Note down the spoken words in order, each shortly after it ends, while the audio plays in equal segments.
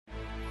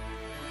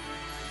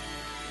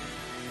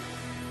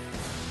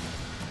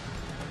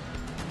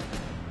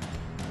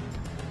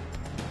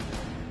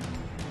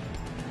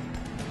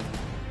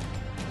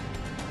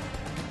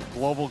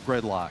global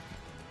gridlock,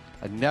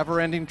 a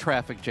never-ending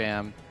traffic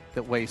jam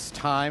that wastes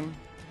time,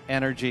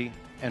 energy,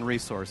 and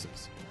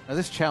resources. Now,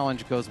 this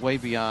challenge goes way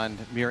beyond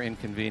mere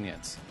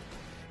inconvenience.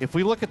 If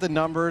we look at the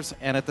numbers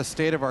and at the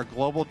state of our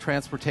global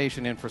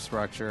transportation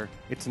infrastructure,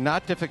 it's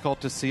not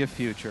difficult to see a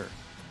future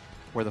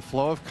where the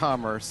flow of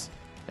commerce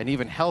and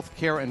even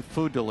healthcare and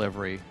food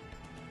delivery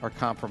are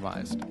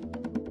compromised.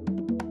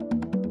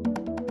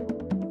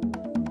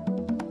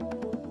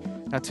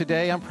 Now,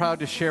 today I'm proud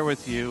to share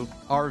with you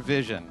our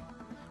vision,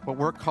 what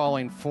we're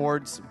calling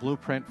Ford's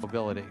Blueprint for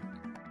Mobility.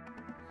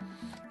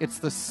 It's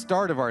the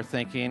start of our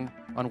thinking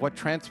on what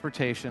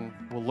transportation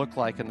will look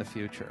like in the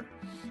future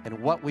and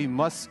what we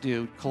must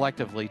do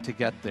collectively to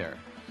get there,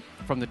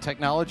 from the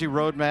technology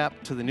roadmap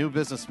to the new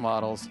business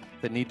models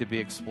that need to be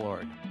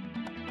explored.